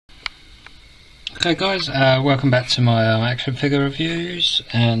Okay guys, welcome back to my action figure reviews,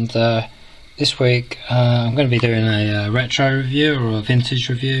 and this week I'm going to be doing a retro review or a vintage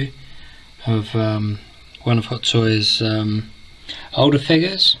review of one of Hot Toys' older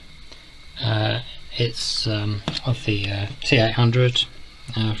figures. It's of the T-800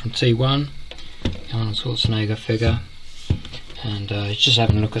 from T1, Arnold Schwarzenegger figure, and just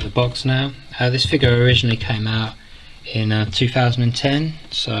having a look at the box now. This figure originally came out in 2010,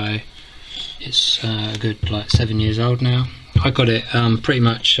 so it's a good like 7 years old now. I got it pretty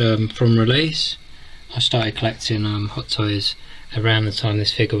much from release. I started collecting Hot Toys around the time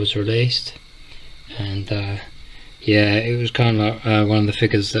this figure was released, and yeah, it was kind of like one of the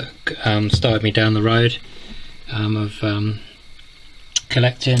figures that started me down the road of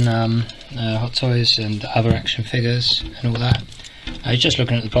collecting Hot Toys and other action figures and all that. Just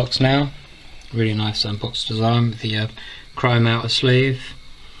looking at the box now, really nice box design with the chrome outer sleeve.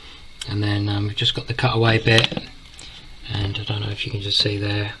 And then we've just got the cutaway bit, and I don't know if you can just see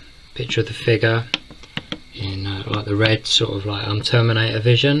there, picture of the figure in like the red sort of like Terminator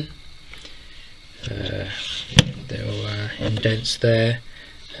vision. There are indents there.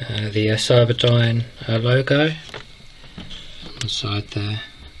 The Cyberdyne logo on the side there.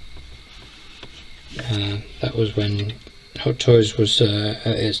 That was when Hot Toys was at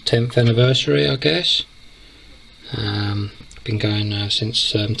its 10th anniversary, I guess. Been going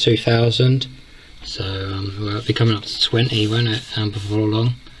since 2000, so well, it'll be coming up to 20, won't it, before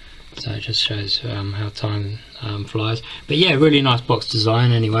long. So it just shows how time flies. But yeah, really nice box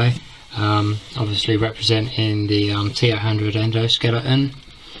design anyway. Obviously representing the T-800 endoskeleton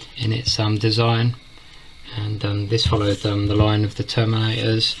in its design, and this followed the line of the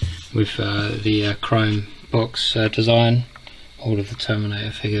Terminators with the chrome box design. All of the Terminator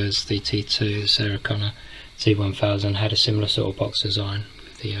figures, the T2, the Sarah Connor, T1000 had a similar sort of box design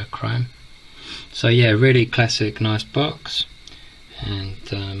with the chrome. So yeah, really classic, nice box,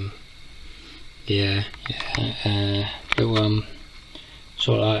 and yeah, little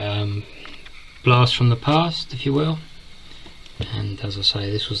sort of like blast from the past, if you will. And as I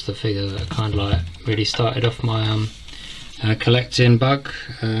say, this was the figure that kind of like really started off my collecting bug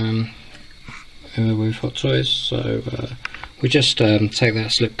with Hot Toys. So we just take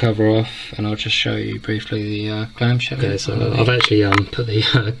that slip cover off, and I'll just show you briefly the clamshell. Okay, so I've actually put the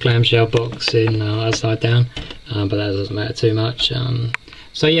clamshell box in upside down, but that doesn't matter too much.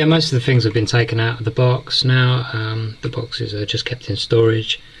 So yeah, most of the things have been taken out of the box now. The boxes are just kept in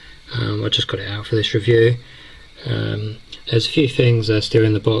storage. I just got it out for this review. There's a few things still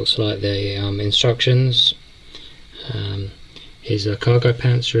in the box, like the instructions. His cargo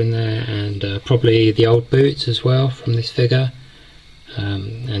pants are in there, and probably the old boots as well from this figure,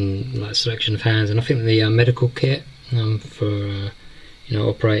 and like selection of hands, and I think the medical kit for you know,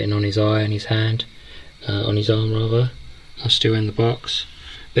 operating on his eye and his hand, on his arm rather, are still in the box.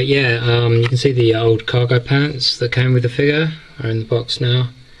 But yeah, you can see the old cargo pants that came with the figure are in the box now,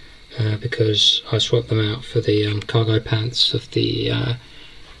 because I swapped them out for the cargo pants of the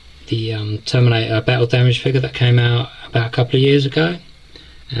Terminator battle damage figure that came out about a couple of years ago,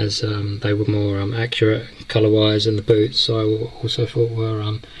 as they were more accurate colour wise, and the boots I also thought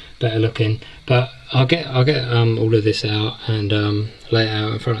were better looking. But I'll get all of this out and lay it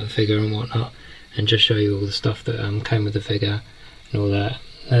out in front of the figure and whatnot, and just show you all the stuff that came with the figure and all that.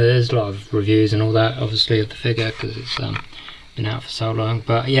 There's a lot of reviews and all that obviously of the figure, because it's been out for so long.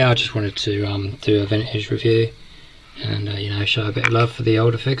 But yeah, I just wanted to do a vintage review and you know, show a bit of love for the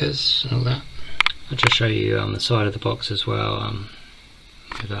older figures and all that. I'll just show you the side of the box as well,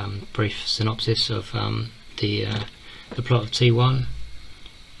 with a brief synopsis of the plot of T1 on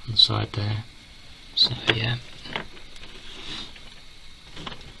the side there. So yeah,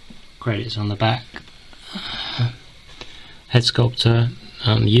 credits on the back. Head sculptor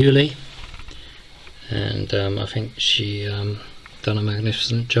Yuli, and I think she done a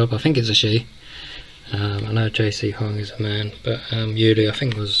magnificent job. I think it's a she. I know JC Hong is a man, but Yuli I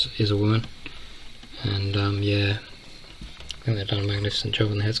think is a woman, and yeah, I think they've done a magnificent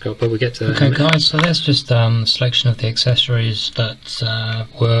job on the head sculpt. But we get to that. Okay guys, so that's just a selection of the accessories that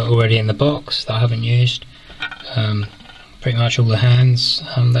were already in the box that I haven't used. Pretty much all the hands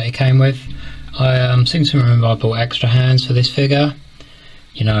that it came with. I seem to remember I bought extra hands for this figure,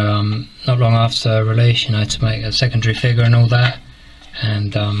 you know, not long after release, you know, to make a secondary figure and all that.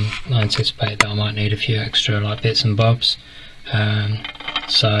 And I anticipate that I might need a few extra like bits and bobs,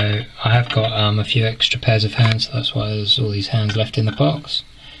 so I have got a few extra pairs of hands, so that's why there's all these hands left in the box.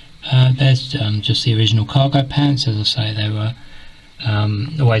 There's just the original cargo pants. As I say, they were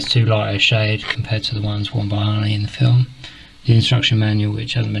always too light a shade compared to the ones worn by Arnie in the film. the instruction manual,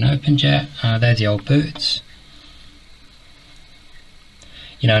 which hasn't been opened yet. There's the old boots.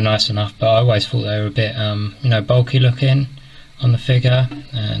 You know, nice enough, but I always thought they were a bit, you know, bulky looking on the figure,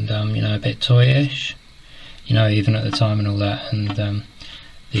 and you know, a bit toyish. You know, even at the time and all that, and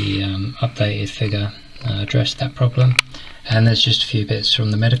the updated figure addressed that problem. And there's just a few bits from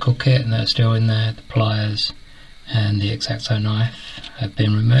the medical kit and that are still in there. The pliers and the X-Acto knife have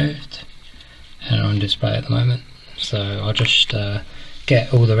been removed and are on display at the moment. So I'll just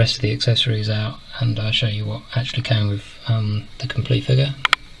get all the rest of the accessories out and I'll show you what actually came with the complete figure.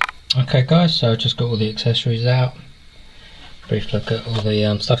 Okay guys, so I just got all the accessories out. Brief look at all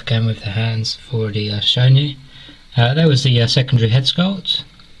the stuff came with the hands I've already shown you. There was the secondary head sculpt,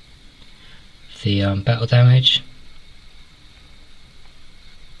 the battle damaged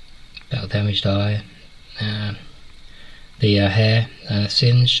eye, the hair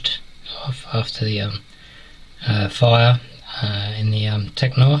singed off after the fire in the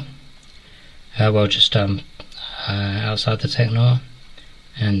Technor, well, just outside the Technor,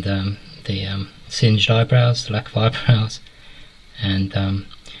 and the singed eyebrows, the lack of eyebrows, and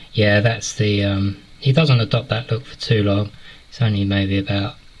yeah, that's the he doesn't adopt that look for too long. It's only maybe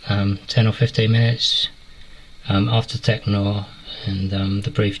about 10 or 15 minutes after Technor and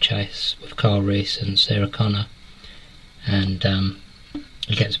the brief chase with Carl Reese and Sarah Connor, and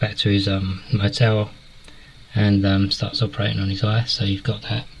he gets back to his motel and starts operating on his eye. So you've got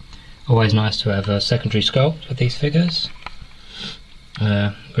that. Always nice to have a secondary sculpt with these figures.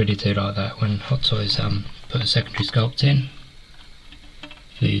 Really do like that when Hot Toys put a secondary sculpt in,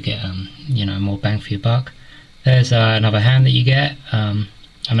 so you get you know, more bang for your buck. There's another hand that you get,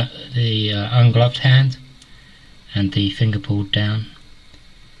 the ungloved hand and the finger pulled down,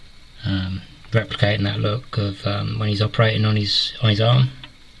 replicating that look of when he's operating on his arm.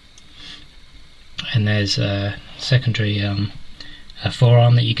 And there's a secondary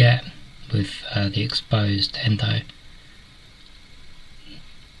forearm that you get with the exposed endo,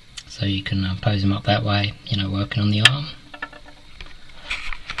 so you can pose him up that way, you know, working on the arm.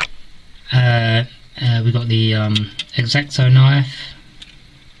 We've got the X-Acto knife,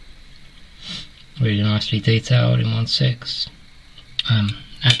 really nicely detailed in 1/6,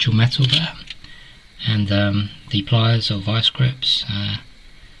 actual metal there, and the pliers or vice grips,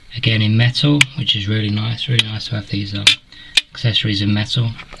 again in metal, which is really nice to have these accessories in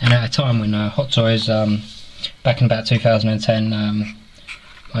metal. And at a time when Hot Toys, back in about 2010,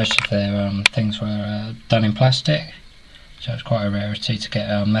 most of their things were done in plastic, so it's quite a rarity to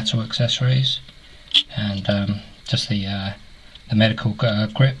get metal accessories. And just the medical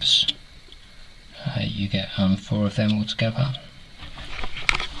grips, you get 4 of them altogether.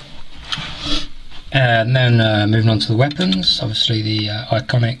 And then moving on to the weapons, obviously the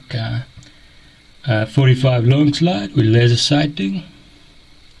iconic 45 long slide with laser sighting.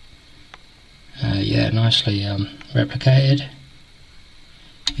 Yeah, nicely replicated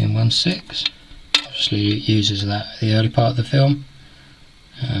in 1/6. Obviously it uses that the early part of the film,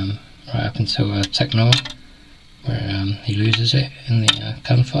 right up until Technor, where he loses it in the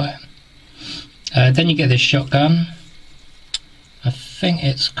gunfight. Then you get this shotgun. I think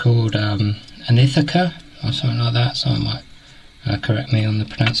it's called an Ithaca or something like that. Someone might correct me on the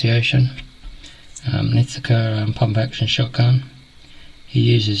pronunciation. An Ithaca pump action shotgun. He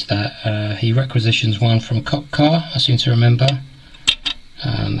uses that. He requisitions one from a cop car, I seem to remember,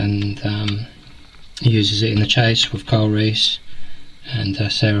 and he uses it in the chase with Carl Reese and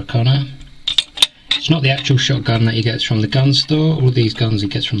Sarah Connor. It's not the actual shotgun that he gets from the gun store. All these guns he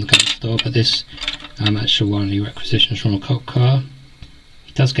gets from the gun store, but this actual one he requisitions from a cop car.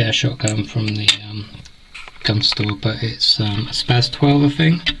 He does get a shotgun from the gun store, but it's a Spaz 12, I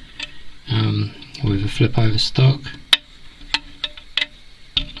think, with a flip over stock.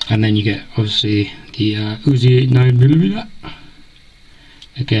 And then you get obviously the Uzi 9mm.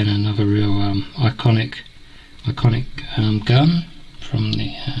 Again, another real iconic gun from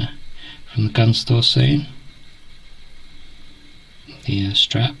the gun store scene. The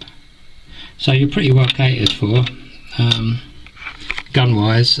strap. So you're pretty well catered for gun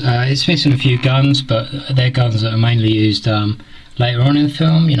wise. It's missing a few guns, but they're guns that are mainly used later on in the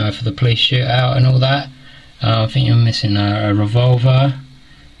film, you know, for the police shootout and all that. I think you're missing a revolver,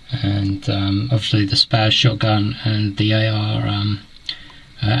 and obviously the Spaz shotgun and the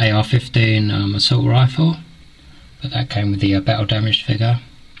AR-15 assault rifle, but that came with the battle damaged figure.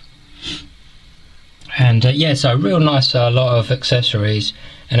 And yeah, so real nice lot of accessories,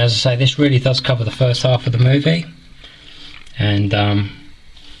 and as I say, this really does cover the first half of the movie. And a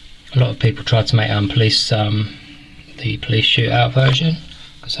lot of people tried to make the police shootout version,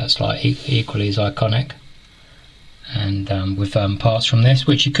 because that's like equally as iconic. and with parts from this,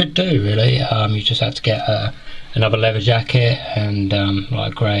 which you could do really. You just had to get another leather jacket and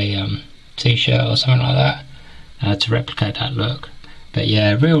like a grey t-shirt or something like that to replicate that look. But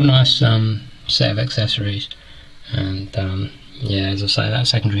yeah, real nice set of accessories, and yeah, as I say, that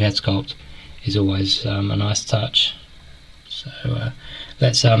secondary head sculpt is always a nice touch. So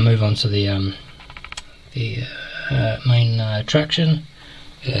let's move on to the main attraction,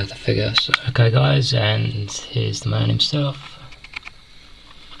 the figure. So, okay guys, and here's the man himself,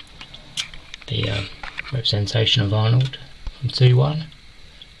 the representation of Arnold from T1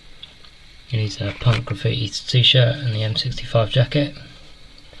 in his punk graffiti t-shirt and the M65 jacket,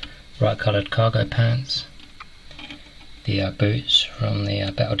 bright coloured cargo pants, the boots from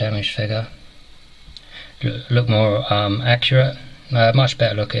the battle damaged figure. Look more accurate, much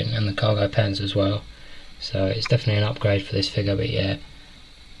better looking, and the cargo pants as well. So it's definitely an upgrade for this figure. But yeah,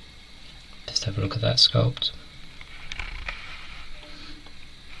 just have a look at that sculpt.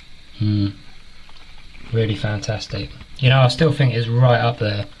 Really fantastic. You know, I still think it's right up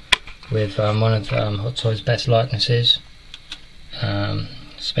there with one of Hot Toys' best likenesses,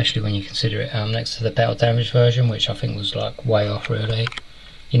 especially when you consider it next to the battle damaged version, which I think was like way off really.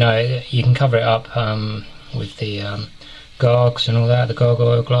 You know, you can cover it up with the gargs and all that, the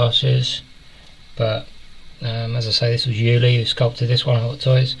gargoyle glasses, but as I say, this was Yuli who sculpted this one at Hot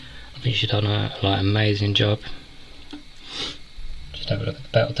Toys. I think she's done a amazing job. Just have a look at the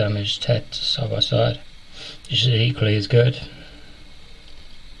battle damaged head side by side. It's equally as good.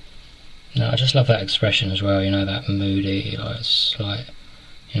 No, I just love that expression as well, you know, that moody, like, it's like,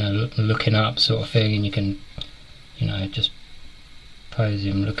 you know, looking up sort of thing, and you can, you know, just pose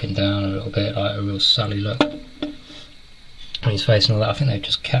him looking down a little bit, like a real sully look on his face and all that. I think they've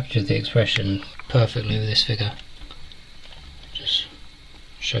just captured the expression perfectly with this figure. Just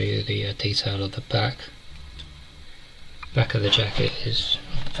show you the detail of the back of the jacket is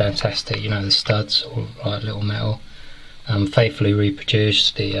fantastic. You know, the studs, all like little metal, faithfully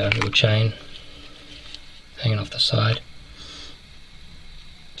reproduced. The little chain hanging off the side,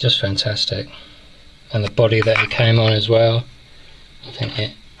 just fantastic. And the body that it came on as well, I think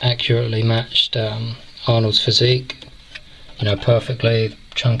it accurately matched Arnold's physique, you know, perfectly.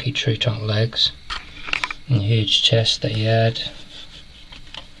 Chunky tree trunk legs and huge chest that he had,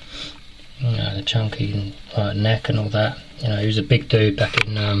 you know, the chunky neck and all that. You know, he was a big dude back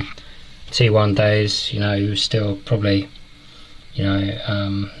in T1 days. You know, he was still probably, you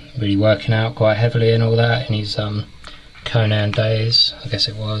know, really working out quite heavily and all that in his Conan days, I guess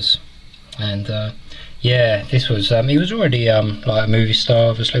it was. And yeah, this was he was already like a movie star,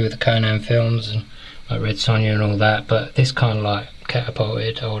 obviously, with the Conan films and like Red Sonja and all that, but this kind of like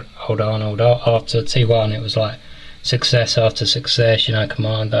catapulted old Arnold after T1. It was like success after success, you know,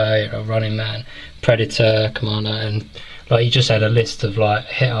 Commando, you know, Running Man, Predator, Commando, and like he just had a list of like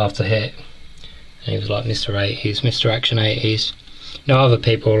hit after hit, and he was like Mr. 80s, Mr. Action 80s. You know, other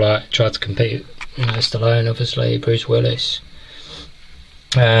people like tried to compete, you know, Stallone obviously, Bruce Willis,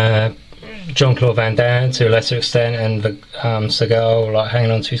 Jean-Claude Van Damme to a lesser extent, and Seagal like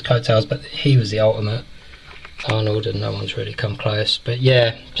hanging on to his coattails, but he was the ultimate Arnold and no one's really come close. But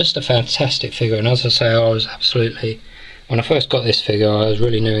yeah, just a fantastic figure. And as I say, I was absolutely, when I first got this figure, I was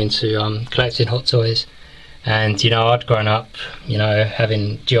really new into collecting Hot Toys, and you know, I'd grown up, you know,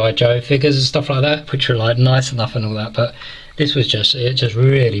 having G.I. Joe figures and stuff like that, which were like nice enough and all that, but this was just, it just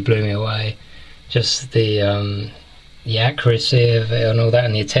really blew me away. Just the accuracy of it and all that,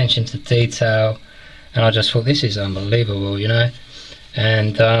 and the attention to detail, and I just thought, this is unbelievable, you know.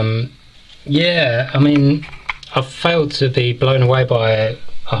 And yeah, I mean, I've failed to be blown away by a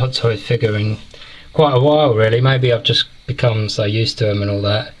Hot Toys figure in quite a while really. Maybe I've just become so used to them and all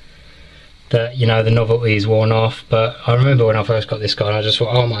that, that, you know, the novelty's worn off. But I remember when I first got this guy, and I just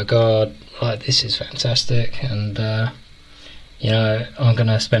thought, oh my god, like, this is fantastic. And you know, I'm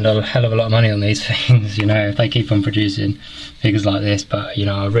gonna spend a hell of a lot of money on these things, you know, if they keep on producing figures like this. But you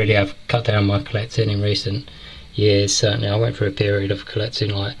know, I really have cut down my collecting in recent years. Certainly I went through a period of collecting,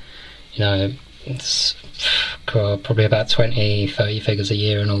 like, you know, it's probably about 20-30 figures a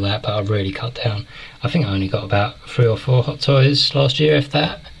year and all that, but I've really cut down. I think I only got about 3 or 4 Hot Toys last year, if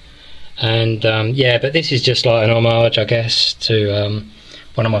that. And yeah, but this is just like an homage, I guess, to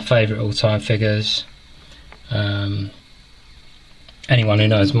one of my favourite all-time figures. Anyone who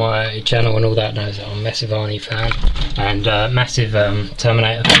knows my channel and all that knows that I'm a massive Arnie fan, and massive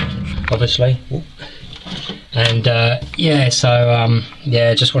Terminator fan, obviously. Ooh. And yeah, so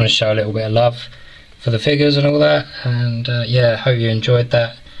yeah, just want to show a little bit of love for the figures and all that. And yeah, hope you enjoyed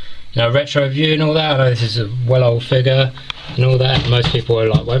that, you know, retro view and all that. I know this is a well old figure and all that, most people are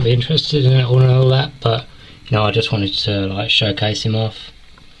like, won't be interested in it and all that, but No, I just wanted to like showcase him off,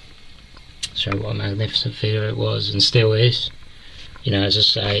 show what a magnificent figure it was and still is. You know, as I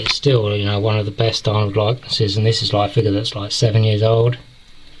say, it's still, you know, one of the best Arnold likenesses, and this is like a figure that's like 7 years old.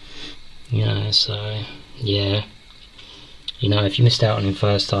 You know, so yeah. You know, if you missed out on him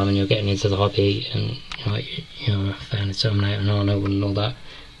first time and you're getting into the hobby and you know, a fan of Terminator and Arnold and all that,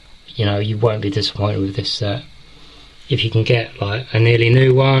 you know, you won't be disappointed with this set. If you can get like a nearly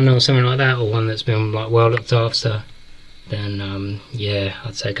new one or something like that, or one that's been like well looked after, then yeah,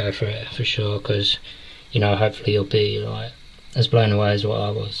 I'd say go for it for sure, because you know, hopefully you'll be like as blown away as what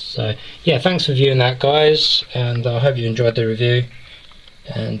I was. So yeah, thanks for viewing that, guys, and I hope you enjoyed the review,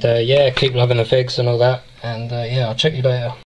 and yeah, keep loving the figs and all that, and yeah, I'll check you later.